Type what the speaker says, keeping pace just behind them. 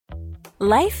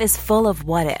Life is full of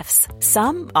what-ifs.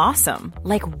 Some awesome,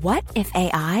 like what if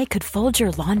AI could fold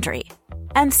your laundry?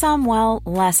 And some, well,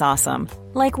 less awesome,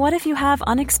 like what if you have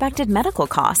unexpected medical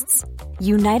costs?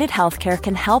 United Healthcare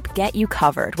can help get you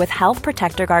covered with Health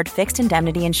Protector Guard fixed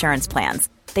indemnity insurance plans.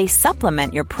 They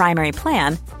supplement your primary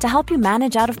plan to help you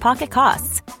manage out-of-pocket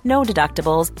costs. No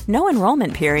deductibles, no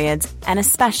enrollment periods, and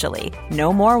especially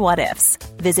no more what-ifs.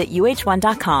 Visit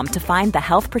uh1.com to find the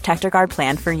Health Protector Guard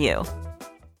plan for you.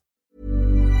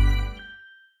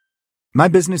 My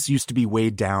business used to be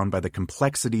weighed down by the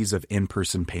complexities of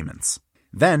in-person payments.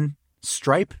 Then,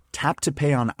 Stripe Tap to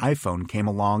Pay on iPhone came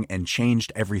along and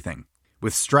changed everything.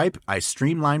 With Stripe, I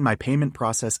streamlined my payment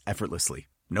process effortlessly.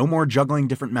 No more juggling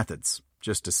different methods.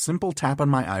 Just a simple tap on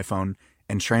my iPhone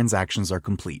and transactions are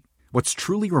complete. What's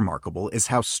truly remarkable is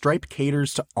how Stripe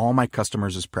caters to all my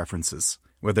customers' preferences.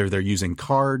 Whether they're using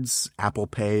cards, Apple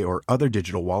Pay, or other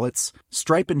digital wallets,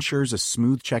 Stripe ensures a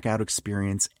smooth checkout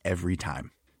experience every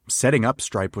time. Setting up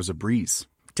Stripe was a breeze,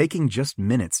 taking just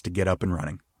minutes to get up and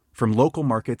running. From local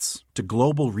markets to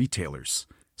global retailers,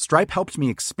 Stripe helped me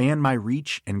expand my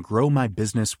reach and grow my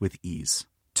business with ease.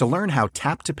 To learn how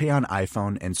Tap to Pay on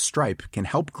iPhone and Stripe can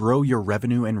help grow your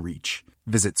revenue and reach,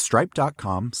 visit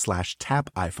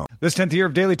stripe.com/tapiphone. This 10th year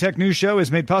of Daily Tech News Show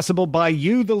is made possible by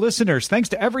you, the listeners. Thanks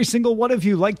to every single one of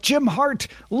you, like Jim Hart,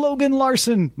 Logan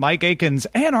Larson, Mike Akins,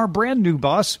 and our brand new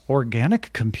boss,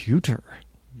 Organic Computer.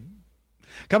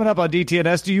 Coming up on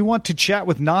DTNS, do you want to chat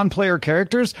with non-player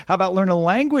characters? How about learn a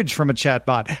language from a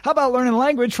chatbot? How about learning a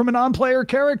language from a non-player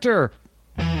character?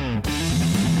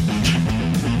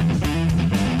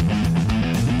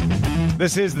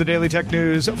 This is the Daily Tech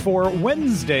News for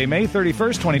Wednesday, May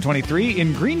 31st, 2023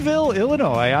 in Greenville,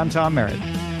 Illinois. I'm Tom Merritt.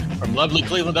 From lovely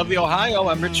Cleveland, Ohio,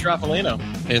 I'm Rich Straffolino.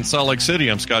 In Salt Lake City,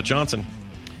 I'm Scott Johnson.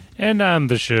 And I'm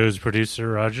the show's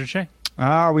producer, Roger Shea.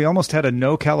 We almost had a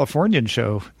no Californian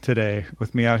show today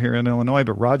with me out here in Illinois,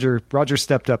 but Roger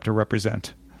stepped up to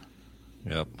represent.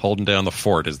 Yep, holding down the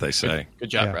fort, as they say.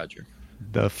 Good job, Roger.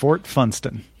 The Fort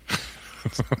Funston.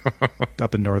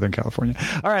 Up in Northern California.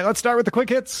 All right, let's start with the quick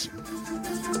hits.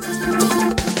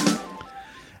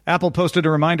 Apple posted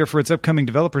a reminder for its upcoming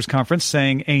developers conference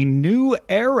saying a new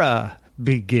era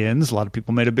begins. A lot of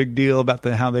people made a big deal about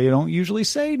how they don't usually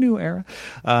say new era.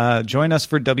 Join us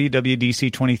for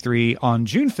WWDC 23 on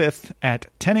June 5th at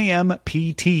 10 a.m.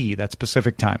 PT. That's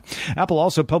Pacific time. Apple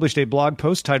also published a blog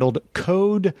post titled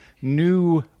Code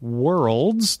New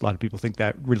Worlds. A lot of people think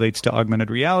that relates to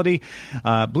augmented reality.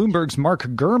 Bloomberg's Mark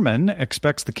Gurman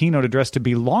expects the keynote address to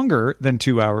be longer than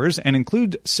 2 hours and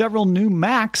include several new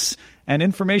Macs and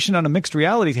information on a mixed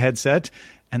reality headset,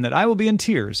 and that I will be in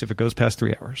tears if it goes past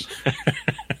 3 hours.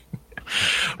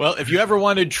 Well, if you ever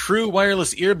wanted true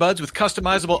wireless earbuds with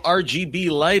customizable RGB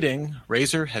lighting,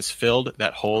 Razer has filled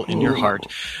that hole in your heart.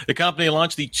 The company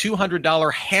launched the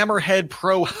 $200 Hammerhead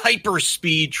Pro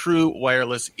Hyperspeed True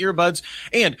Wireless Earbuds.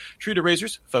 And true to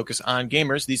Razer's focus on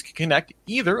gamers, these can connect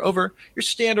either over your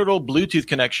standard old Bluetooth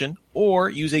connection or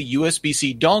use a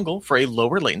USB-C dongle for a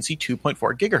lower latency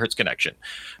 2.4 gigahertz connection.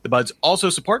 The buds also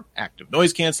support active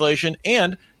noise cancellation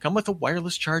and come with a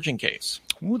wireless charging case.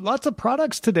 Ooh, lots of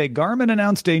products today. Garmin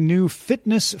announced a new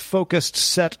fitness-focused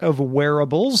set of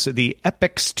wearables, the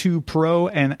Epix 2 Pro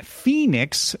and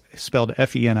Phoenix, spelled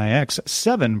F-E-N-I-X,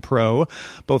 7 Pro.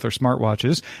 Both are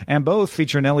smartwatches, and both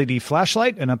feature an LED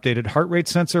flashlight, an updated heart rate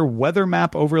sensor, weather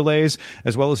map overlays,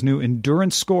 as well as new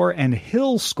endurance score and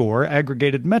hill score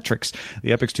aggregated metrics.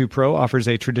 The Epix 2 Pro offers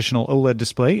a traditional OLED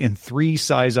display in 3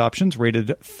 size options, rated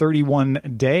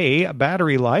 31-day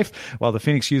battery life, while the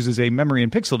Phoenix uses a memory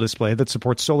and pixel display that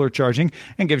supports solar charging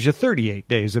and gives you 38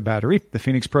 days of battery. The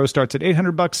Phoenix Pro starts at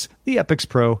 $800, the Epix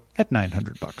Pro at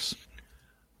 $900.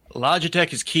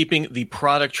 Logitech is keeping the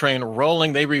product train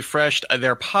rolling. They refreshed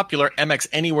their popular MX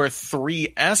Anywhere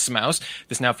 3S mouse.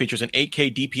 This now features an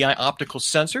 8K DPI optical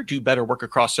sensor to better work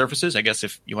across surfaces. I guess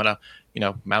if you want to,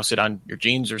 mouse it on your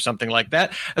jeans or something like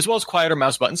that, as well as quieter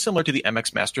mouse buttons similar to the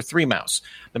MX Master 3 mouse.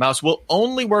 The mouse will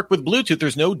only work with Bluetooth.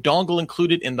 There's no dongle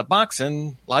included in the box,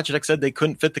 and Logitech said they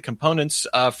couldn't fit the components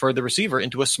for the receiver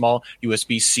into a small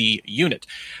USB-C unit.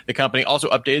 The company also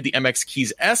updated the MX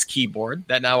Keys S keyboard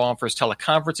that now offers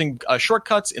teleconferencing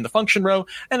shortcuts in the function row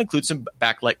and includes some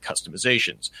backlight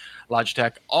customizations.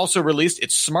 Logitech also released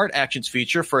its Smart Actions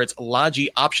feature for its Logi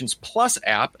Options Plus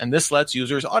app, and this lets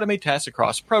users automate tasks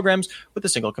across programs with a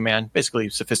single command, basically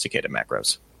sophisticated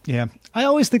macros. Yeah. I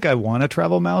always think I want a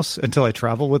travel mouse until I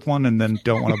travel with one and then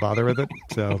don't want to bother with it.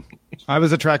 So I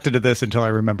was attracted to this until I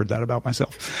remembered that about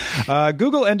myself.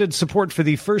 Google ended support for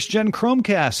the first-gen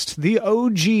Chromecast, the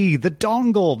OG, the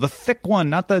dongle, the thick one,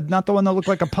 not the one that looked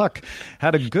like a puck.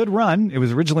 Had a good run. It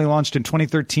was originally launched in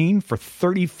 2013 for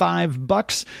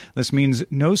 $35. This means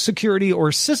no security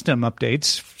or system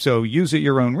updates, so use at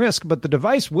your own risk, but the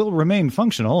device will remain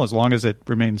functional as long as it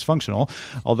remains functional,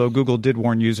 although Google did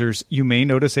warn users you may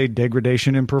notice a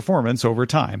degradation in performance over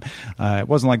time. It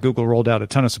wasn't like Google rolled out a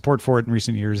ton of support for it in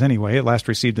recent years anyway. It last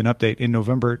received an update in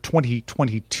November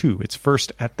 2022. Its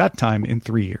first at that time in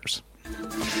 3 years.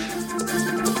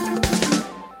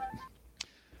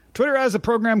 Twitter has a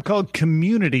program called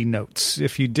Community Notes.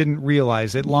 If you didn't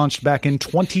realize, it launched back in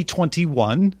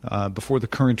 2021, before the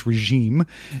current regime.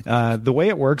 The way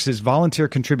it works is volunteer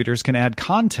contributors can add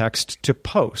context to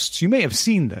posts. You may have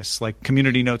seen this, like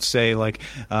Community Notes say, like,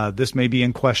 this may be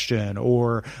in question,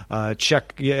 or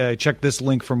check this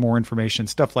link for more information,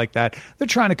 stuff like that. They're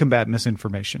trying to combat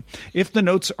misinformation. If the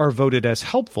notes are voted as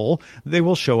helpful, they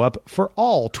will show up for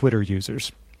all Twitter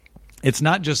users. It's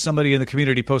not just somebody in the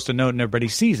community posts a note and everybody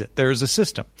sees it. There's a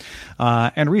system.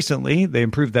 And recently, they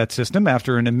improved that system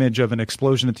after an image of an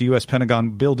explosion at the U.S.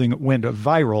 Pentagon building went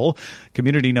viral.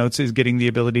 Community Notes is getting the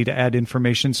ability to add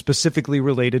information specifically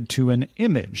related to an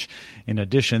image. In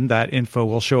addition, that info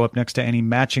will show up next to any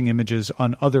matching images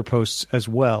on other posts as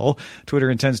well.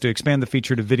 Twitter intends to expand the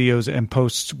feature to videos and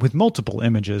posts with multiple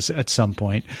images at some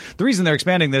point. The reason they're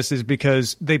expanding this is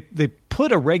because they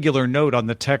put a regular note on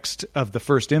the text of the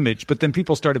first image, but then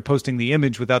people started posting the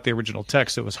image without the original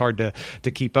text. So it was hard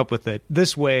to keep up with it.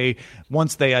 This way,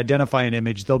 once they identify an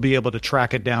image, they'll be able to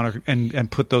track it down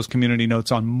and put those community notes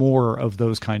on more of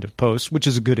those kind of posts, which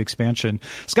is a good expansion.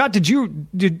 Scott, did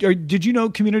you know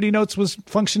Community Notes was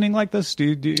functioning like this? Do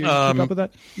you keep up with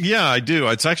that? Yeah, I do.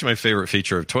 It's actually my favorite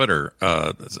feature of Twitter,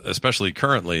 especially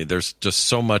currently. There's just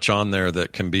so much on there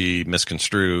that can be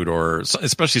misconstrued, or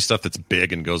especially stuff that's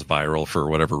big and goes viral for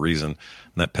whatever reason.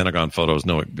 And that Pentagon photo is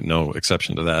no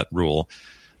exception to that rule.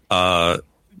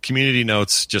 Community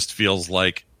Notes just feels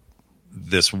like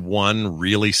this one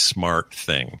really smart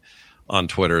thing on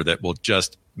Twitter that will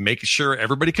just make sure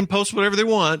everybody can post whatever they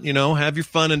want, have your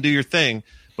fun and do your thing.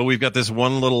 But we've got this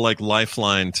one little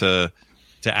lifeline to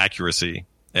accuracy.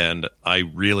 And I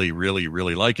really, really,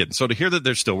 really like it. So to hear that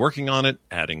they're still working on it,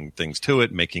 adding things to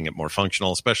it, making it more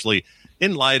functional, especially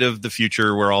in light of the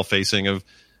future we're all facing of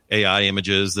AI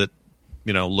images that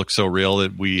look so real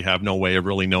that we have no way of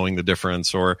really knowing the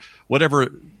difference, or whatever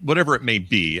it may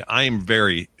be. I am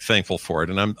very thankful for it,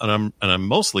 and I'm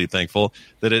mostly thankful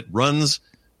that it runs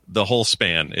the whole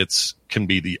span. It's can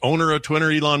be the owner of Twitter,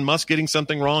 Elon Musk, getting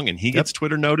something wrong, and he gets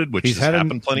Twitter noted, which has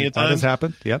happened plenty of times. That has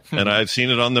happened. Yep. And I've seen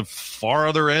it on the far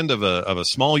other end of a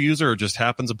small user who just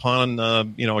happens upon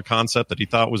a concept that he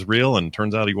thought was real and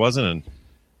turns out he wasn't,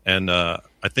 and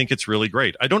I think it's really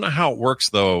great. I don't know how it works,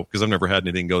 though, because I've never had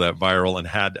anything go that viral and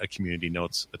had a Community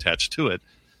Notes attached to it.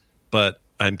 But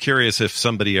I'm curious if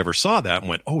somebody ever saw that and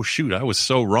went, oh, shoot, I was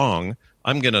so wrong.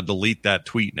 I'm going to delete that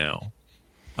tweet now.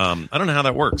 I don't know how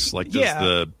that works. Does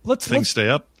the thing stay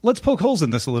up? Let's poke holes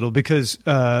in this a little, because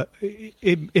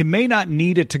it may not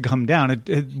need it to come down.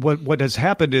 What has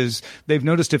happened is they've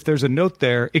noticed if there's a note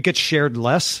there, it gets shared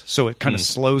less, so it kind of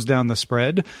slows down the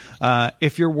spread.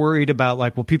 If you're worried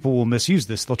about people will misuse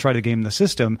this, they'll try to game the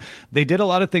system. They did a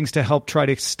lot of things to help try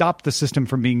to stop the system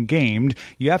from being gamed.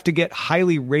 You have to get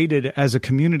highly rated as a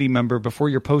community member before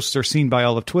your posts are seen by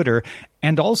all of Twitter.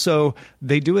 And also,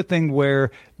 they do a thing where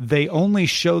they only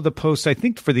show the post, I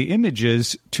think, for the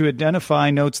images to identify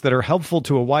notes that are helpful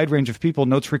to a wide range of people.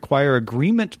 Notes require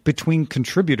agreement between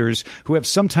contributors who have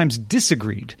sometimes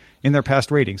disagreed in their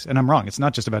past ratings. And I'm wrong. It's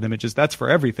not just about images. That's for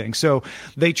everything. So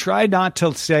they try not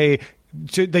to say...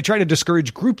 They try to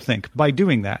discourage groupthink by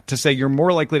doing that, to say you're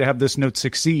more likely to have this note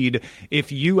succeed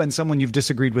if you and someone you've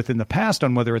disagreed with in the past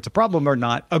on whether it's a problem or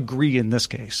not agree in this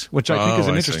case, which I think is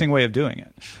an interesting way of doing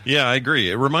it. Yeah, I agree.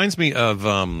 It reminds me of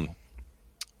weirdly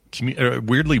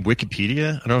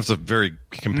Wikipedia. I don't know if it's a very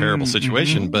comparable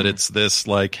situation, but it's this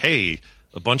hey,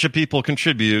 a bunch of people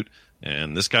contribute,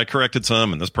 and this guy corrected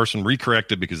some, and this person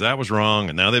recorrected because that was wrong,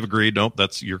 and now they've agreed, nope,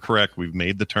 you're correct. We've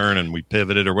made the turn and we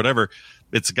pivoted or whatever.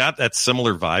 It's got that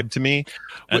similar vibe to me,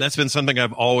 and that's been something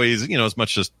I've always, as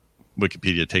much as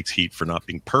Wikipedia takes heat for not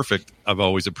being perfect, I've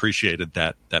always appreciated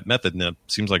that method, and it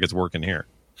seems like it's working here.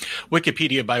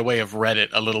 Wikipedia by way of Reddit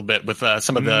a little bit with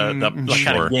some of the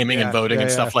kind of gaming and voting and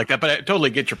stuff like that. But I totally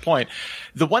get your point.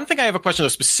 The one thing I have a question, though,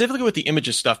 specifically with the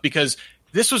images stuff, because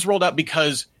this was rolled out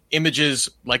because images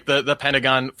like the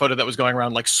Pentagon photo that was going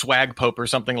around, like Swag Pope or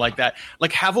something like that,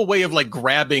 like have a way of like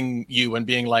grabbing you and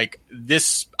being like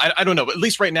this. I don't know. At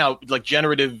least right now, like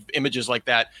generative images like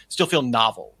that still feel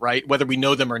novel, right? Whether we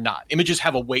know them or not. Images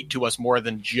have a weight to us more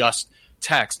than just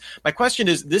text. My question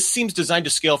is, this seems designed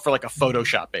to scale for like a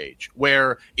Photoshop age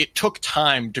where it took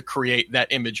time to create that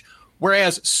image,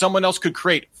 whereas someone else could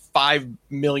create 5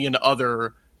 million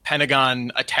other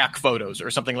Pentagon attack photos or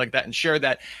something like that and share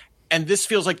that. And this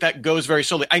feels like that goes very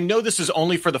slowly. I know this is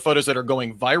only for the photos that are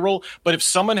going viral, but if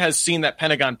someone has seen that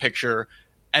Pentagon picture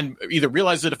and either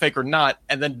realizes it a fake or not,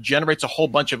 and then generates a whole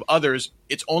bunch of others,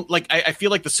 it's like I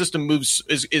feel like the system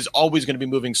is always going to be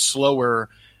moving slower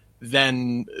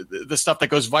than the stuff that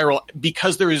goes viral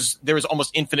because there is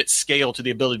almost infinite scale to the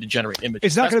ability to generate images.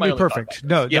 It's not going to be perfect.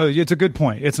 No, it's a good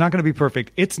point. It's not going to be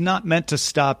perfect. It's not meant to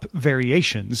stop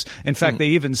variations. In fact, they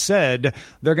even said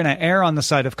they're going to err on the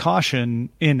side of caution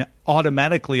in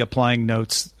automatically applying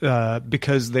notes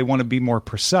because they want to be more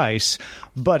precise,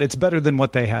 but it's better than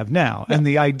what they have now. Yeah. And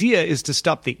the idea is to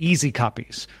stop the easy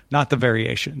copies, not the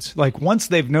variations. Like once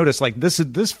they've noticed like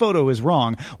this photo is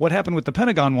wrong, what happened with the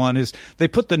Pentagon one is they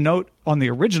put the note on the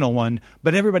original one,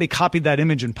 but everybody copied that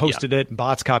image and posted it, and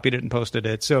bots copied it and posted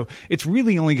it. So it's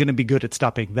really only going to be good at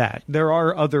stopping that. There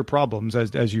are other problems,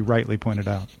 as you rightly pointed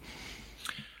out.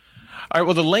 All right,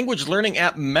 well, the language learning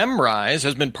app Memrise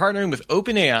has been partnering with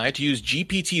OpenAI to use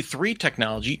GPT-3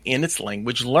 technology in its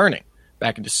language learning.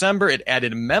 Back in December, it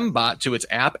added MemBot to its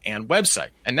app and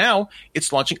website. And now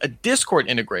it's launching a Discord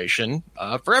integration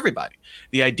for everybody.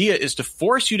 The idea is to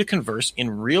force you to converse in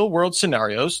real-world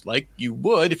scenarios like you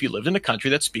would if you lived in a country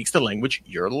that speaks the language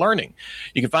you're learning.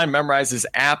 You can find Memrise's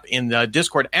app in the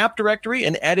Discord app directory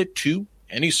and add it to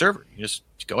any server. You just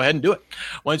go ahead and do it.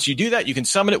 Once you do that, you can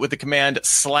summon it with the command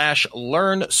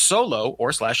 /learn solo or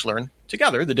 /learn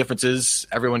together. The difference is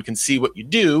everyone can see what you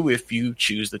do if you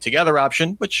choose the together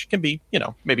option, which can be,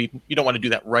 maybe you don't want to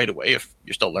do that right away if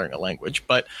you're still learning a language.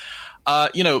 But,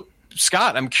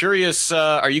 Scott, I'm curious,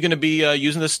 are you going to be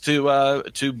using this to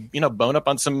bone up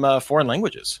on some foreign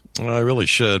languages? Well, I really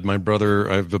should. I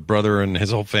have a brother and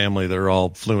his whole family. They're all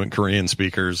fluent Korean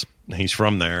speakers. He's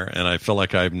from there. And I feel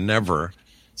like I've never,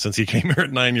 since he came here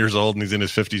at 9 years old and he's in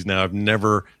his 50s now, I've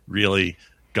never really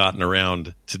gotten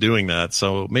around to doing that.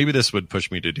 So maybe this would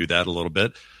push me to do that a little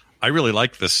bit. I really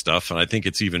like this stuff. And I think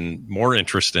it's even more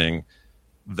interesting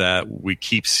that we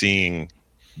keep seeing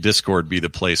Discord be the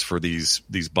place for these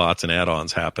bots and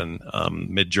add-ons happen.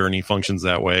 Midjourney functions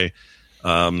that way.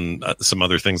 Some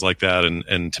other things like that.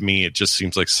 And to me, it just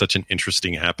seems like such an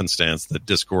interesting happenstance that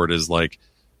Discord is like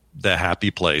the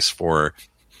happy place for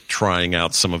trying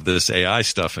out some of this AI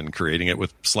stuff and creating it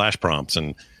with slash prompts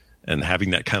and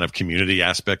having that kind of community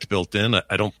aspect built in.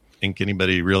 I don't think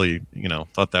anybody really,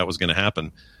 thought that was going to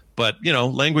happen. But,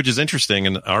 language is interesting,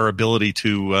 and our ability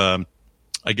to,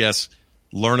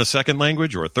 learn a second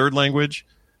language or a third language,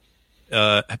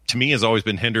 to me has always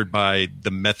been hindered by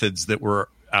the methods that were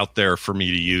out there for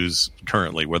me to use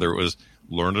currently, whether it was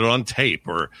learn it on tape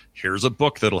or here's a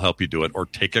book that'll help you do it or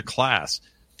take a class.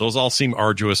 Those all seem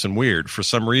arduous and weird. For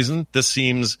some reason, this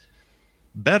seems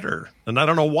better. And I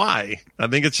don't know why. I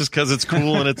think it's just because it's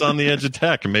cool and it's on the edge of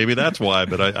tech. And maybe that's why.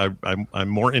 But I'm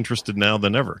more interested now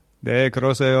than ever.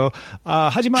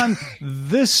 Hajiman,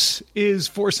 this is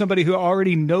for somebody who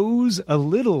already knows a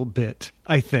little bit,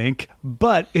 I think.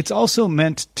 But it's also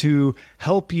meant to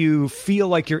help you feel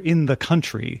like you're in the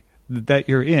country that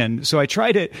you're in. So I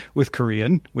tried it with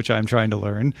Korean, which I'm trying to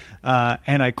learn.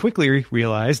 And I quickly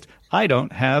realized I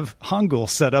don't have Hangul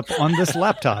set up on this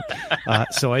laptop.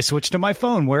 So I switched to my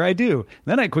phone where I do.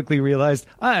 Then I quickly realized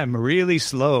I'm really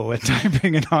slow at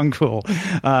typing in Hangul.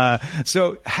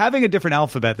 So having a different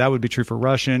alphabet, that would be true for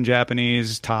Russian,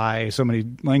 Japanese, Thai, so many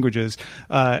languages,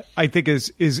 I think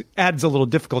is adds a little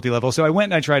difficulty level. So I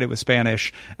went and I tried it with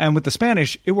Spanish. And with the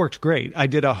Spanish, it worked great. I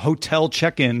did a hotel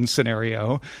check-in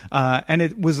scenario. And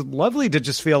it was lovely to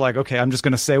just feel like, okay, I'm just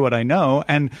going to say what I know.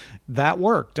 And that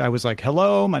worked. I was like,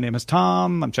 hello, my name is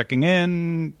Tom. I'm checking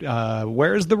in.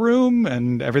 Where's the room?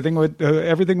 And everything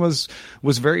was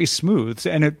very smooth.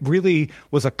 And it really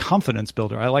was a confidence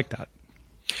builder. I like that.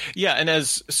 Yeah. And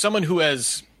as someone who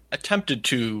has attempted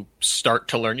to start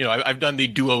to learn, I've done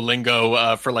the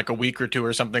Duolingo for like a week or two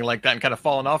or something like that and kind of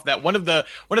fallen off that. One of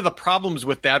the problems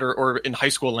with that or in high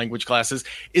school language classes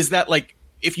is that like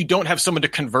if you don't have someone to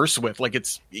converse with, like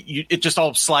it just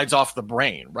all slides off the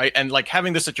brain, right? And like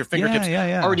having this at your fingertips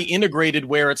already integrated,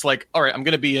 where it's like, all right, I'm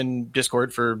going to be in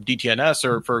Discord for DTNS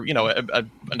or for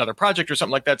another project or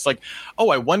something like that. It's like, oh,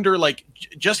 I wonder, like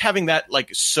just having that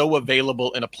like so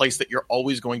available in a place that you're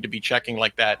always going to be checking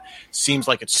like that seems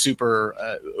like it's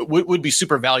super would be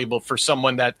super valuable for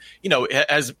someone that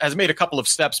has made a couple of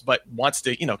steps but wants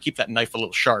to keep that knife a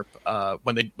little sharp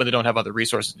when they don't have other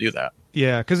resources to do that.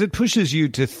 Yeah, because it pushes you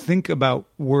to think about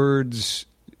words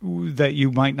that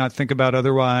you might not think about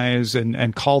otherwise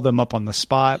and call them up on the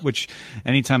spot, which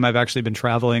anytime I've actually been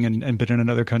traveling and been in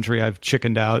another country, I've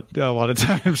chickened out a lot of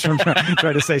times from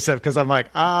trying to say stuff because I'm like,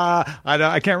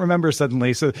 I can't remember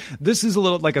suddenly. So this is a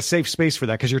little like a safe space for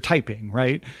that because you're typing,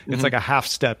 right? It's like a half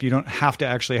step. You don't have to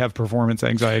actually have performance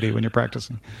anxiety when you're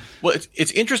practicing. Well,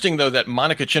 it's interesting, though, that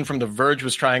Monica Chin from The Verge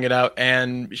was trying it out,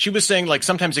 and she was saying like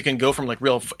sometimes it can go from like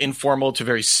real informal to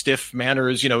very stiff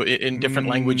manners, in different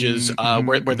languages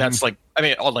where that's like, I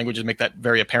mean, all languages make that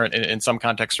very apparent in some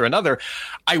context or another.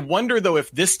 I wonder, though,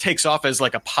 if this takes off as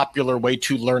like a popular way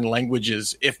to learn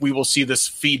languages, if we will see this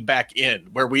feedback in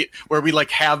where we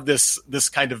like have this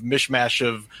kind of mishmash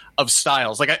of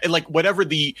styles, like whatever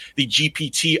the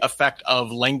GPT effect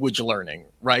of language learning,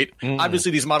 right?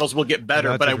 Obviously, these models will get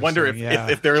better, but I wonder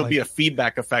if there will be a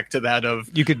feedback effect to that of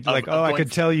you could like, I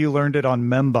could tell you learned it on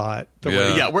Membot.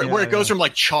 Where it goes from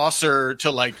like Chaucer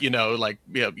to like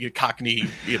Cockney.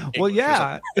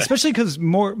 Especially because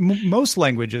most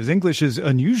languages, English is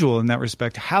unusual in that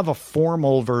respect, have a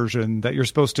formal version that you're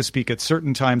supposed to speak at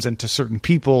certain times and to certain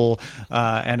people,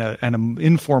 and an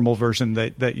informal version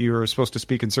that you're supposed to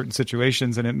speak in certain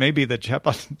situations. And it may be that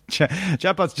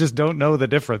chatbots just don't know the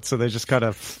difference, so they just kind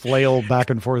of flail back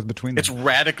and forth between them. It's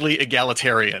radically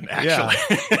egalitarian, actually.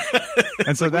 Yeah.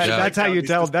 And so that's how you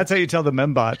tell the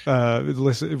Membot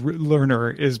learner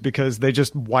is because they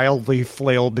just wildly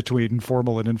flail between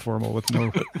formal and informal with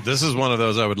no. This is one of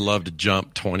those I would love to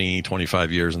jump 20,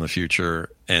 25 years in the future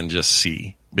and just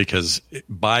see, because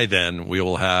by then we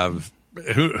will have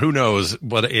who knows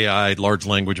what AI large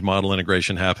language model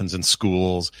integration happens in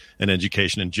schools and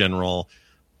education in general.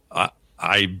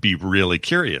 I'd be really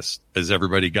curious. Has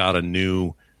everybody got a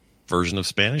new version of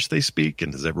Spanish they speak,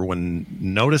 and does everyone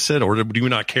notice it, or do we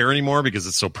not care anymore because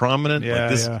it's so prominent?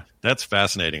 That's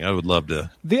fascinating. I would love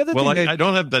to. The other thing I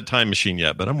don't have that time machine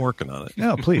yet, but I'm working on it.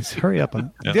 No, please hurry up on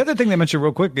it. Yeah. The other thing they mentioned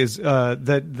real quick is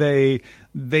that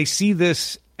they see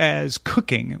this as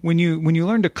cooking. When you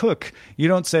learn to cook, you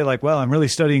don't say like, well, I'm really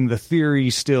studying the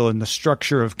theory still and the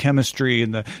structure of chemistry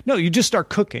no, you just start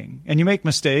cooking and you make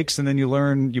mistakes and then you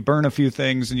learn, you burn a few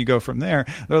things and you go from there.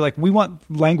 They're like, we want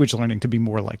language learning to be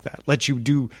more like that. Let you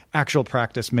do actual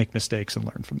practice, make mistakes and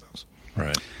learn from those.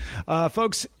 Right.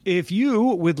 Folks, if you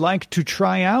would like to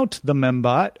try out the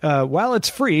Membot, while it's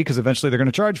free, because eventually they're going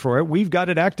to charge for it, we've got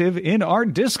it active in our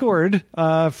Discord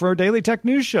for our Daily Tech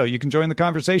News Show. You can join the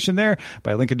conversation there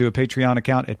by linking to a Patreon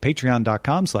account at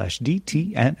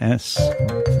patreon.com/DTNS.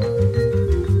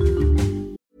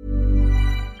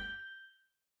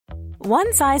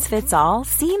 One size fits all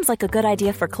seems like a good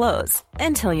idea for clothes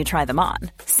until you try them on.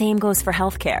 Same goes for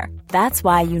healthcare. That's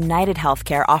why United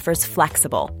Healthcare offers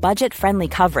flexible, budget-friendly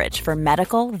coverage for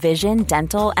medical, vision,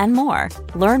 dental, and more.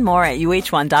 Learn more at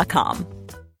uh1.com.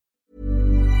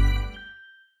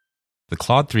 The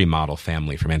Claude 3 model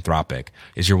family from Anthropic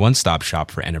is your one-stop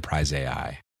shop for enterprise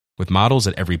AI. With models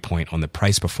at every point on the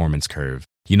price-performance curve,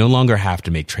 you no longer have to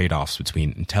make trade-offs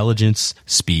between intelligence,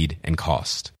 speed, and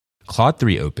cost. Claude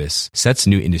 3 Opus sets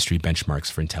new industry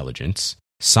benchmarks for intelligence.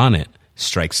 Sonnet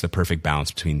strikes the perfect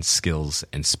balance between skills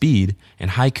and speed.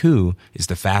 And Haiku is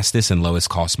the fastest and lowest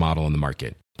cost model in the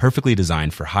market, perfectly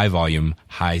designed for high-volume,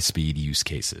 high-speed use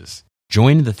cases.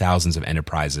 Join the thousands of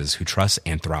enterprises who trust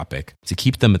Anthropic to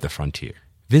keep them at the frontier.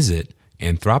 Visit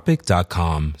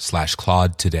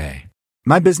anthropic.com/Claude today.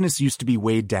 My business used to be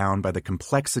weighed down by the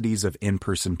complexities of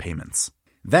in-person payments.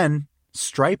 Then,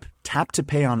 Stripe Tap to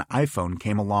Pay on iPhone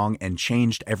came along and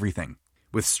changed everything.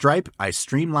 With Stripe, I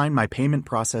streamlined my payment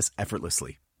process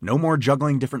effortlessly. No more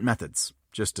juggling different methods.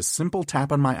 Just a simple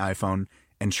tap on my iPhone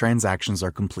and transactions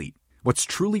are complete. What's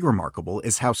truly remarkable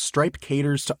is how Stripe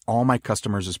caters to all my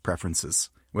customers' preferences.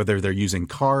 Whether they're using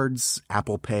cards,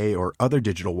 Apple Pay, or other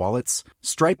digital wallets,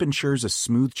 Stripe ensures a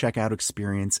smooth checkout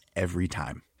experience every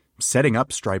time. Setting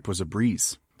up Stripe was a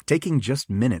breeze, taking just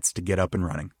minutes to get up and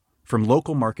running. From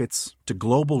local markets to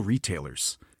global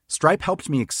retailers, Stripe helped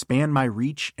me expand my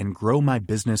reach and grow my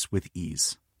business with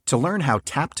ease. To learn how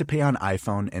Tap to Pay on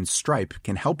iPhone and Stripe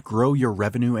can help grow your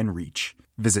revenue and reach,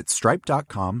 visit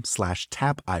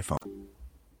stripe.com/tapiphone.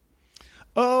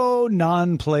 Oh,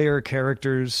 non-player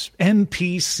characters,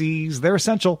 NPCs, they're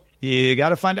essential. You got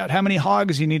to find out how many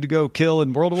hogs you need to go kill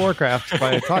in World of Warcraft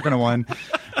by talking to one.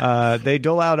 They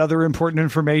dole out other important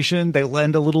information. They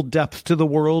lend a little depth to the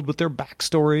world with their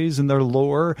backstories and their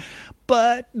lore,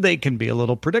 but they can be a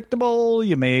little predictable.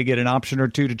 You may get an option or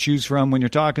two to choose from when you're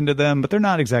talking to them, but they're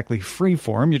not exactly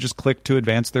freeform. You just click to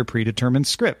advance their predetermined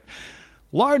script.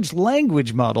 Large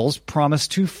language models promise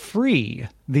to free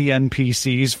the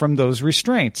NPCs from those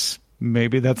restraints.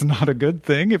 Maybe that's not a good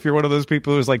thing if you're one of those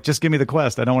people who's like, just give me the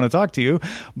quest, I don't want to talk to you.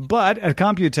 But at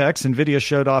Computex, NVIDIA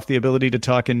showed off the ability to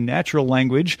talk in natural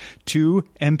language to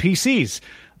NPCs.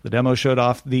 The demo showed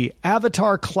off the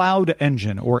Avatar Cloud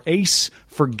Engine, or ACE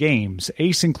for games.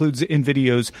 ACE includes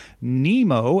NVIDIA's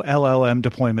NeMo LLM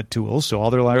deployment tools, so all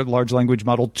their large language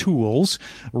model tools,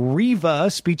 Riva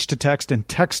speech-to-text and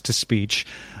text-to-speech,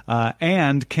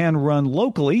 and can run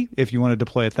locally, if you want to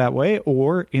deploy it that way,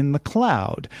 or in the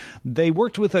cloud. They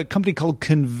worked with a company called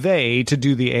Convey to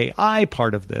do the AI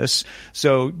part of this,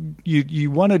 so you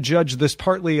want to judge this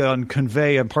partly on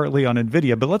Convey and partly on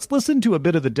NVIDIA, but let's listen to a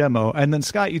bit of the demo, and then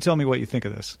Scott, you tell me what you think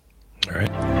of this. All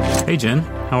right. Hey, Jen.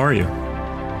 How are you?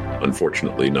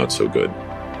 Unfortunately, not so good.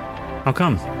 How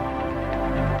come?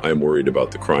 I am worried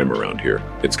about the crime around here.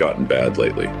 It's gotten bad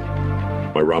lately.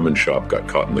 My ramen shop got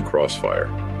caught in the crossfire.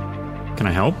 Can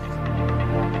I help?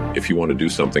 If you want to do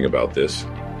something about this,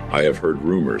 I have heard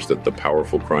rumors that the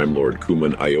powerful crime lord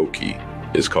Kuman Aoki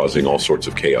is causing all sorts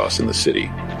of chaos in the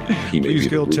city. He may Please be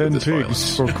kill the root 10 of this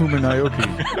pigs violence. for Kuman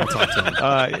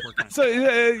Aoki. So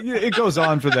it goes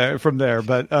on from there,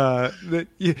 but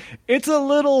it's a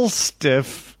little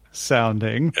stiff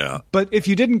sounding. Yeah. But if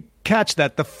you didn't catch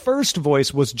that, the first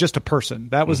voice was just a person.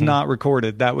 That was not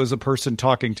recorded. That was a person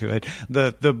talking to it.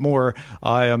 The more,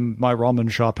 my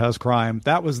ramen shop has crime,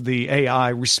 that was the AI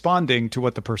responding to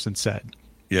what the person said.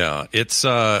 Yeah, it's.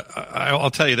 I'll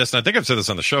tell you this, and I think I've said this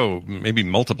on the show maybe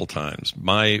multiple times.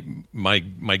 My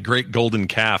great golden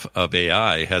calf of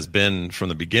AI has been from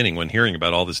the beginning, when hearing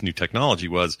about all this new technology,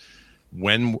 was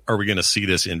when are we going to see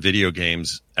this in video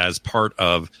games as part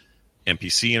of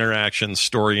NPC interaction,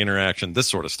 story interaction, this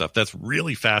sort of stuff? That's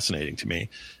really fascinating to me.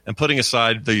 And putting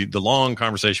aside the long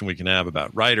conversation we can have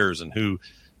about writers and who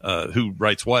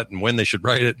writes what and when they should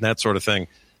write it and that sort of thing,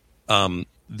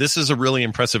 this is a really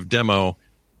impressive demo.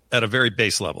 At a very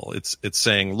base level, it's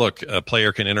saying, look, a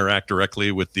player can interact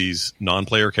directly with these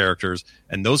non-player characters,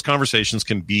 and those conversations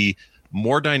can be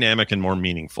more dynamic and more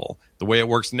meaningful. The way it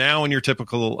works now in your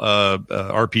typical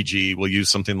RPG, we'll use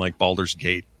something like Baldur's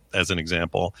Gate as an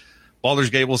example. Baldur's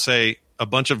Gate will say a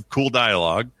bunch of cool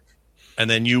dialogue, and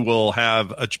then you will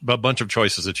have a bunch of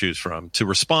choices to choose from to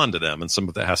respond to them, and some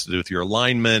of that has to do with your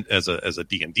alignment as a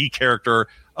D&D character,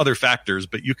 other factors,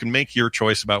 but you can make your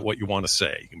choice about what you want to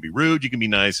say. You can be rude, you can be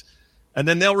nice, and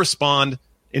then they'll respond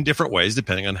in different ways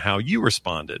depending on how you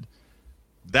responded.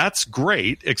 That's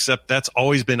great, except that's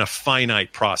always been a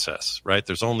finite process, right?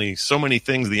 There's only so many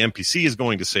things the NPC is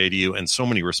going to say to you and so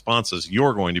many responses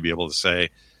you're going to be able to say,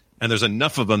 and there's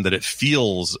enough of them that it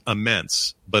feels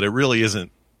immense, but it really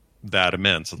isn't that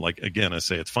immense. Like, again, I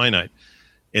say it's finite.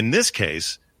 In this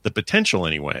case, the potential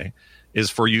anyway is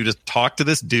for you to talk to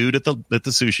this dude at the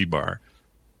sushi bar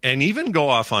and even go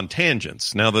off on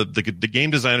tangents. Now, the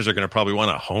game designers are going to probably want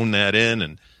to hone that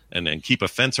in and keep a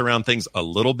fence around things a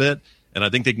little bit. And I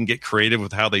think they can get creative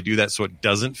with how they do that so it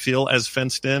doesn't feel as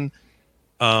fenced in.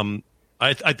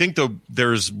 I think, though,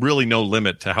 there's really no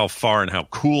limit to how far and how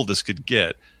cool this could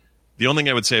get. The only thing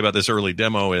I would say about this early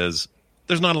demo is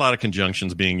there's not a lot of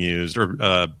conjunctions being used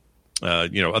or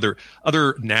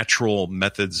other natural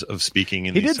methods of speaking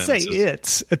in these sentences. He did say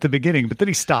 "it's" at the beginning, but then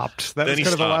he stopped. That was kind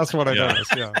of the last one I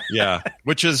noticed. Yeah. Yeah,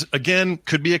 which is, again,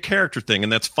 could be a character thing,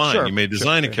 and that's fine. Sure, you may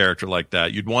design a character like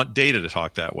that. You'd want Data to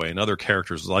talk that way, and other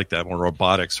characters like that, more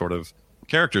robotic sort of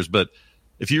characters. But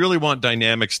if you really want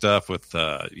dynamic stuff with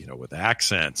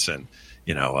accents and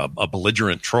a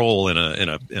belligerent troll in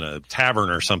a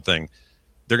tavern or something,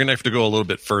 they're going to have to go a little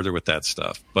bit further with that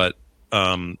stuff. But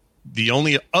the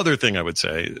only other thing I would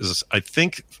say is I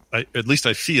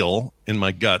feel in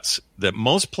my guts that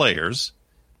most players,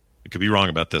 I could be wrong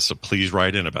about this, so please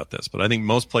write in about this, but I think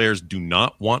most players do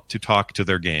not want to talk to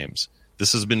their games.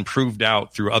 This has been proved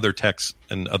out through other texts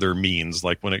and other means,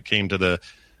 like when it came to the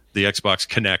Xbox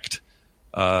Kinect.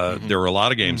 There were a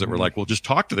lot of games that were like, well, just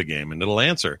talk to the game and it'll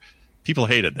answer. People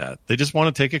hated that. They just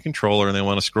want to take a controller and they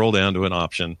want to scroll down to an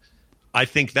option. I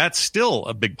think that's still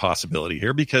a big possibility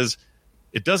here because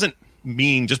it doesn't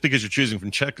mean, just because you're choosing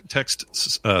from text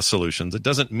solutions, it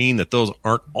doesn't mean that those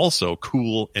aren't also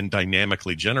cool and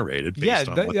dynamically generated based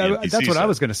on what the NPC that's what said. I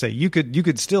was going to say. You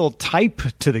could still type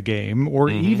to the game, or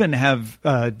even have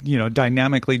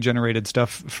dynamically generated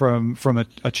stuff from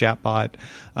a chat bot.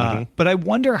 But I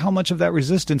wonder how much of that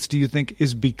resistance do you think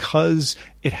is because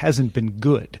it hasn't been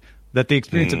good? That the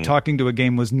experience of talking to a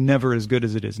game was never as good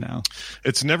as it is now.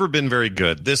 It's never been very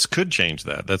good. This could change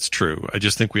that. That's true. I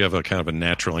just think we have a kind of a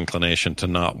natural inclination to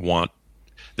not want.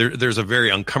 There's a very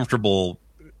uncomfortable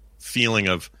feeling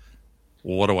of,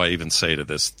 well, what do I even say to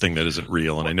this thing that isn't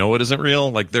real? And I know it isn't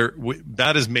real. Like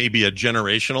that is maybe a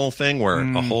generational thing where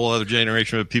a whole other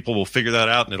generation of people will figure that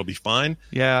out and it'll be fine.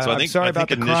 Yeah, so I'm sorry about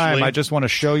the crime. I just want to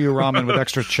show you ramen with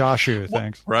extra chashu.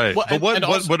 Thanks. Right. Well, but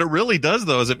what it really does,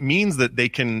 though, is it means that they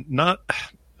can not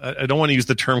 – I don't want to use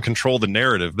the term control the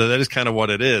narrative, but that is kind of what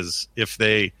it is. If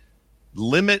they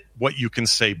limit what you can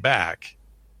say back –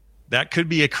 that could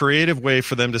be a creative way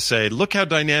for them to say, look how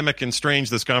dynamic and strange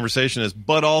this conversation is,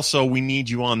 but also we need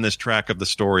you on this track of the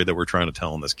story that we're trying to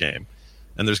tell in this game.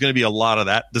 And there's going to be a lot of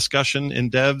that discussion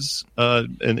in devs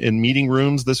in meeting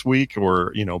rooms this week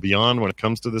or beyond when it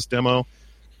comes to this demo.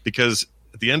 Because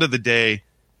at the end of the day,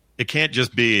 it can't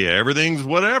just be everything's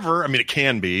whatever. I mean, it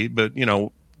can be, but,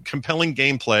 compelling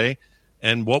gameplay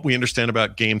and what we understand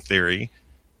about game theory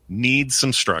needs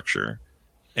some structure.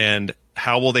 And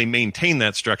how will they maintain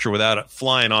that structure without it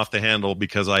flying off the handle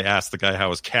because I asked the guy how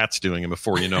his cat's doing, and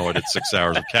before you know it, it's 6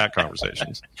 hours of cat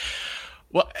conversations.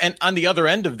 Well, and on the other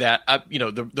end of that,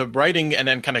 the writing and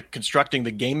then kind of constructing the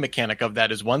game mechanic of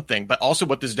that is one thing, but also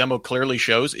what this demo clearly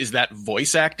shows is that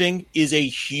voice acting is a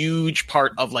huge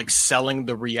part of like selling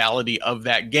the reality of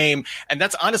that game. And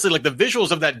that's honestly like the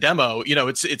visuals of that demo,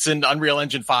 it's in Unreal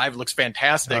Engine 5, looks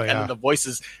fantastic. Oh, yeah. And then the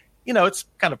voices, it's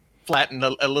kind of flat and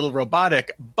a little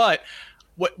robotic, but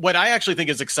what I actually think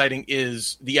is exciting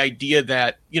is the idea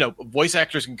that voice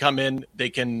actors can come in, they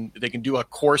can do a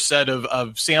core set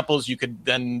of samples. You could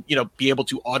then be able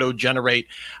to auto generate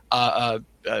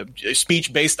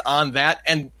speech based on that,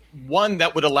 and one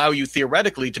that would allow you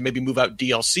theoretically to maybe move out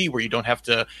DLC where you don't have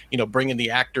to bring in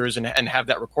the actors and have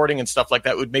that recording and stuff like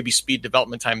that. Would maybe speed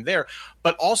development time there,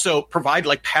 but also provide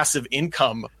like passive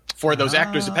income for those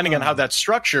actors, depending on how that's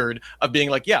structured, of being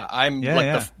like, I'm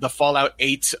the Fallout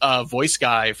 8 voice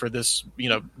guy for this,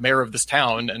 mayor of this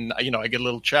town, and I get a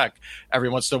little check every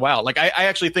once in a while. Like, I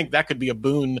actually think that could be a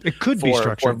boon. It could be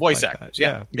structured for voice like actors.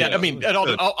 Yeah. I mean,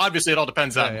 obviously, it all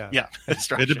depends on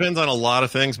It depends on a lot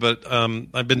of things, but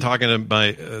I've been talking to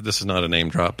my this is not a name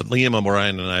drop, but Liam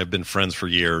O'Brien and I have been friends for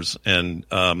years, and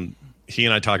he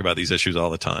and I talk about these issues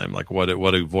all the time, like what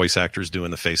do voice actors do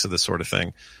in the face of this sort of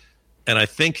thing. And I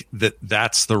think that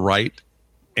that's the right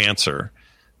answer.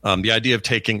 The idea of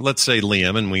taking, let's say,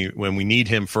 Liam, and when we need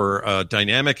him for a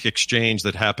dynamic exchange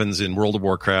that happens in World of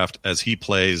Warcraft as he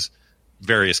plays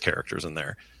various characters in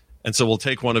there. And so we'll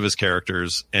take one of his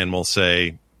characters and we'll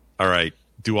say, all right,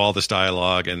 do all this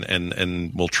dialogue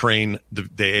and we'll train the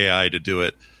AI to do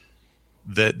it.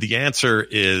 The answer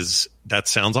is, that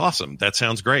sounds awesome. That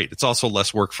sounds great. It's also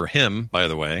less work for him, by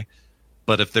the way.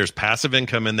 But if there's passive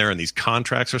income in there and these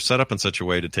contracts are set up in such a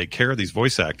way to take care of these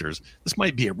voice actors, this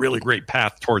might be a really great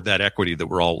path toward that equity that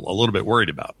we're all a little bit worried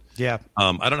about. Yeah.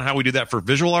 I don't know how we do that for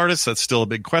visual artists. That's still a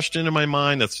big question in my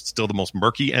mind. That's still the most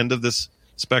murky end of this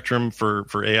spectrum for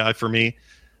AI for me.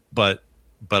 But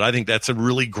I think that's a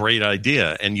really great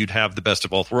idea. And you'd have the best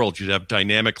of both worlds. You'd have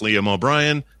dynamic Liam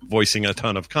O'Brien voicing a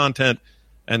ton of content.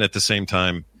 And at the same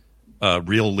time,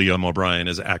 real Liam O'Brien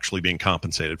is actually being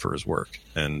compensated for his work,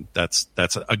 and that's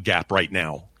a gap right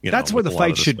now. That's where the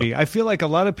fight should be. I feel like a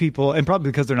lot of people, and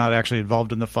probably because they're not actually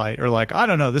involved in the fight, are like, I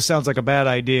don't know, this sounds like a bad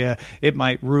idea. It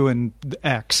might ruin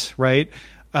X, right?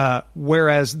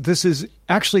 Whereas this is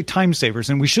actually time savers,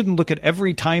 and we shouldn't look at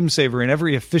every time saver and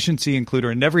every efficiency includer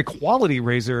and every quality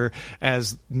raiser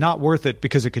as not worth it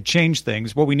because it could change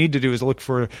things. What we need to do is look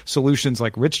for solutions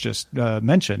like Rich just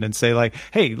mentioned and say, like,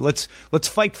 hey, let's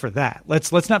fight for that.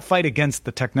 Let's not fight against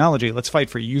the technology. Let's fight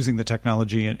for using the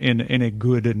technology in a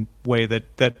good way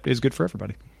that is good for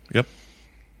everybody. Yep.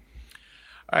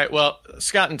 All right. Well,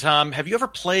 Scott and Tom, have you ever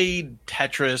played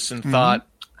Tetris and thought,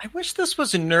 I wish this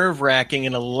was nerve-wracking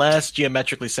in a less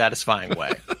geometrically satisfying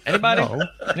way? Anybody? No,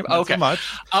 okay. not so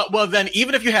much. Well, then,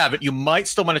 even if you haven't, you might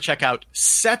still want to check out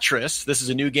Setris. This is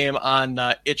a new game on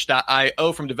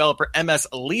itch.io from developer MS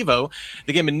Levo.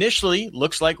 The game initially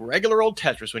looks like regular old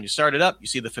Tetris. When you start it up, you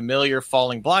see the familiar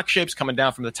falling block shapes coming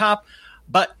down from the top.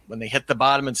 But when they hit the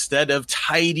bottom, instead of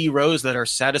tidy rows that are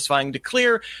satisfying to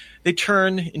clear, they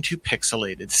turn into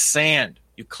pixelated sand.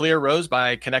 You clear rows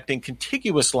by connecting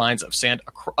contiguous lines of sand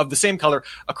of the same color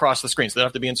across the screen. So they don't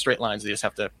have to be in straight lines. They just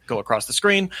have to go across the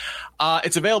screen.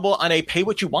 It's available on a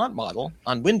pay-what-you-want model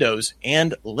on Windows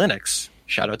and Linux.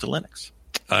 Shout out to Linux.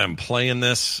 I'm playing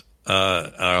this.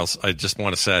 I just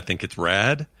want to say I think it's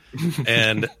rad.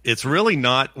 And it's really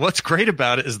not. What's great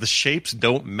about it is the shapes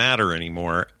don't matter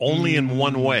anymore, only in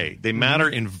one way. They matter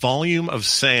in volume of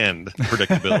sand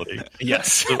predictability.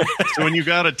 Yes. So when you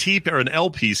got a T or an L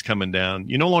piece coming down,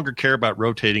 you no longer care about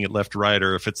rotating it left to right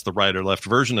or if it's the right or left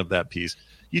version of that piece.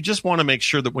 You just want to make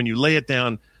sure that when you lay it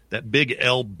down, that big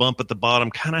L bump at the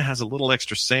bottom kind of has a little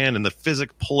extra sand, and the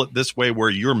physics pull it this way where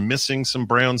you're missing some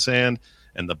brown sand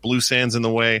and the blue sand's in the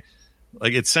way.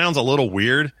 Like, it sounds a little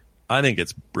weird. I think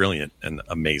it's brilliant and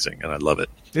amazing, and I love it.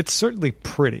 It's certainly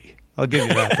pretty. I'll give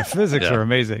you that. The physics are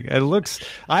amazing. It looks.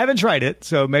 I haven't tried it,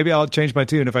 so maybe I'll change my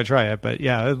tune if I try it. But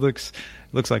yeah, it looks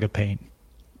like a pain.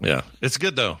 Yeah, it's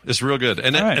good though. It's real good.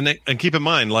 And right. and keep in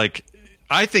mind, like,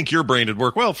 I think your brain would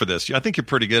work well for this. I think you're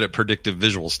pretty good at predictive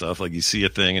visual stuff. Like, you see a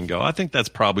thing and go, I think that's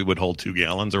probably would hold 2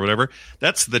 gallons or whatever.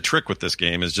 That's the trick with this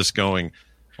game, is just going,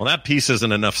 well, that piece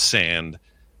isn't enough sand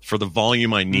for the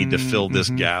volume I need to fill this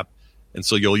gap. And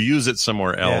so you'll use it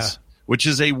somewhere else, which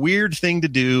is a weird thing to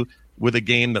do with a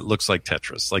game that looks like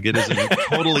Tetris. Like, it is a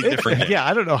totally different game. Yeah,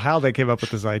 I don't know how they came up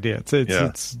with this idea.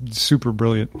 It's super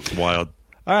brilliant. Wild.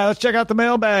 All right, let's check out the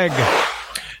mailbag.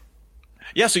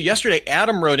 Yeah, so yesterday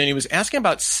Adam wrote in. He was asking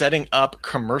about setting up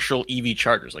commercial EV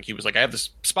chargers. Like, he was like, I have this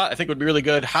spot I think would be really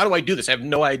good. How do I do this? I have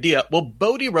no idea. Well,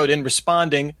 Bodie wrote in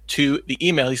responding to the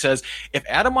email. He says, if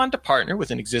Adam wanted to partner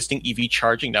with an existing EV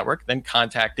charging network, then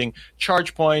contacting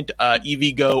ChargePoint,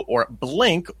 EVgo, or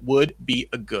Blink would be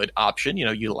a good option,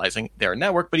 utilizing their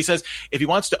network. But he says, if he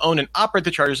wants to own and operate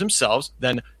the chargers themselves,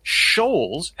 then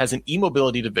Shoals has an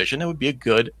e-mobility division that would be a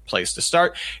good place to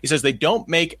start. He says they don't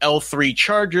make L3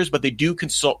 chargers, but they do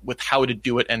consult with how to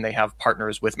do it, and they have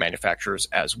partners with manufacturers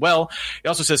as well. He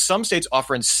also says some states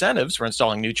offer incentives for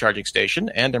installing new charging station,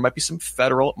 and there might be some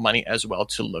federal money as well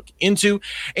to look into.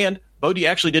 And Bodie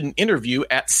actually did an interview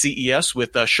at CES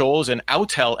with Shoals and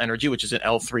Autel Energy, which is an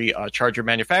L3 charger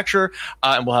manufacturer,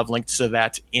 and we'll have links to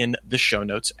that in the show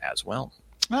notes as well.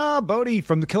 Bodie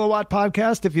from the Kilowatt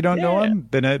Podcast. If you don't know him,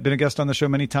 been a guest on the show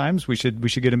many times. We should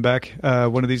get him back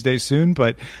one of these days soon.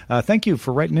 But thank you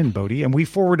for writing in, Bodie. And we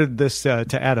forwarded this to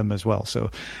Adam as well.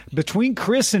 So between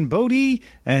Chris and Bodie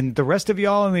and the rest of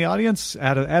y'all in the audience,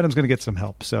 Adam's going to get some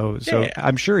help. So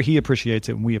I'm sure he appreciates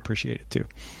it, and we appreciate it too.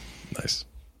 Nice.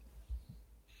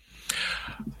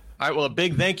 All right, well, a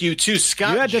big thank you to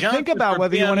Scott. You had to think about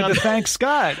whether you wanted to thank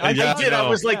Scott. I did. I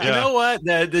was like, you know what?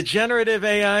 The generative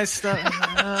AI stuff.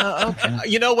 Okay.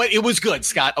 You know what? It was good,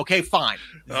 Scott. Okay, fine.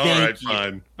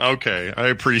 Fine. Okay, I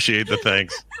appreciate the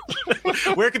thanks.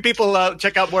 Where can people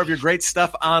check out more of your great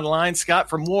stuff online, Scott,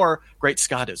 for more great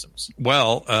Scottisms?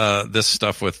 Well, this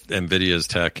stuff with NVIDIA's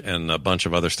tech and a bunch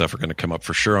of other stuff are going to come up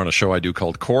for sure on a show I do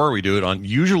called Core. We do it on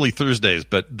usually Thursdays,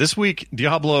 but this week,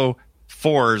 Diablo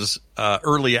 4's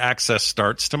early access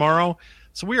starts tomorrow.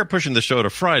 So we are pushing the show to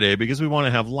Friday because we want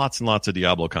to have lots and lots of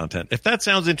Diablo content. If that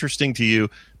sounds interesting to you,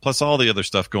 plus all the other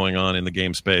stuff going on in the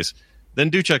game space, then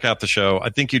do check out the show. I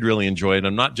think you'd really enjoy it.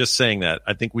 I'm not just saying that.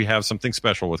 I think we have something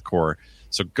special with Core.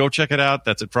 So go check it out.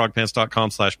 That's at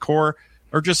frogpants.com/core,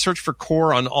 or just search for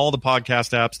Core on all the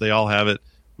podcast apps. They all have it.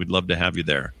 We'd love to have you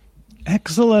there.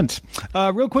 Excellent.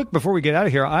 Real quick, before we get out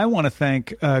of here, I want to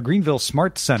thank Greenville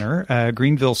Smart Center,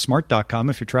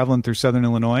 greenvillesmart.com. If you're traveling through Southern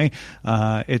Illinois,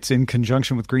 it's in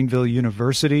conjunction with Greenville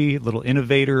University, little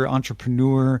innovator,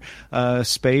 entrepreneur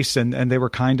space, and they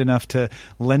were kind enough to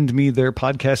lend me their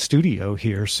podcast studio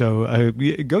here. So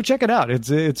go check it out.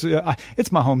 It's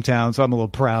my hometown, so I'm a little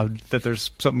proud that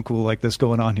there's something cool like this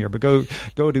going on here. But go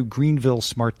to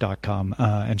greenvillesmart.com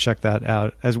and check that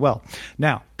out as well.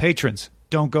 Now, patrons,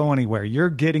 don't go anywhere. You're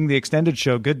getting the extended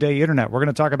show, Good Day Internet. We're going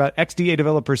to talk about XDA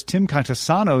developers Tim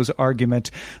Contasano's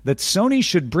argument that Sony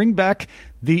should bring back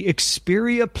the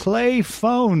Xperia Play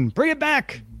phone. Bring it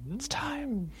back. It's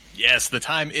time. Yes, the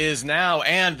time is now,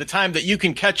 and the time that you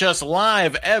can catch us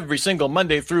live every single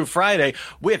Monday through Friday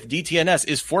with DTNS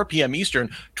is 4 p.m.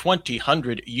 Eastern,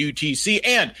 2000 UTC.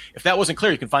 And if that wasn't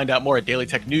clear, you can find out more at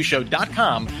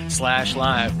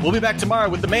dailytechnewsshow.com/live. We'll be back tomorrow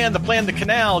with the man, the plan, the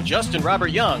canal, Justin Robert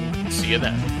Young. See you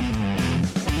then.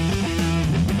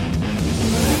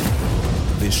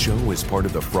 This show is part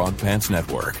of the Frog Pants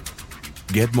Network.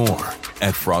 Get more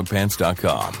at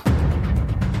frogpants.com.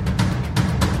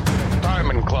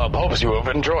 Diamond Club hopes you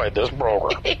have enjoyed this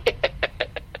program.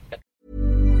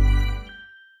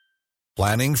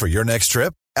 Planning for your next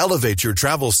trip? Elevate your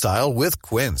travel style with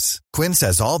Quince. Quince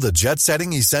has all the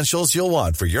jet-setting essentials you'll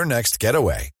want for your next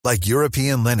getaway, like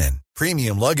European linen,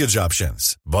 premium luggage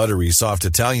options, buttery soft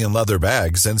Italian leather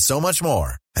bags, and so much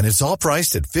more. And it's all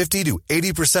priced at 50 to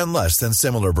 80% less than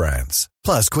similar brands.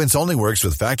 Plus, Quince only works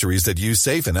with factories that use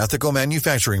safe and ethical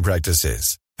manufacturing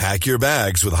practices. Pack your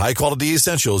bags with high-quality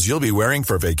essentials you'll be wearing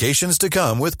for vacations to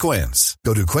come with Quince.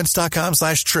 Go to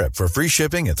quince.com/trip for free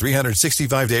shipping and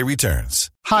 365-day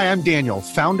returns. Hi, I'm Daniel,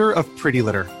 founder of Pretty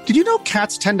Litter. Did you know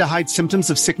cats tend to hide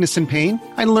symptoms of sickness and pain?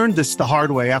 I learned this the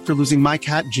hard way after losing my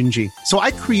cat, Gingy. So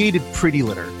I created Pretty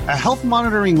Litter, a health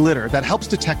monitoring litter that helps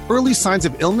detect early signs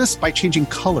of illness by changing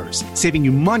colors, saving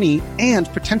you money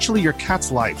and potentially your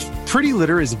cat's life. Pretty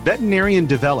Litter is veterinarian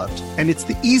developed, and it's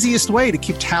the easiest way to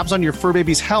keep tabs on your fur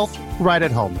baby's health right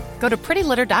at home. Go to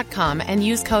prettylitter.com and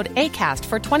use code ACAST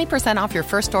for 20% off your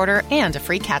first order and a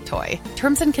free cat toy.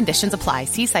 Terms and conditions apply.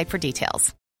 See site for details.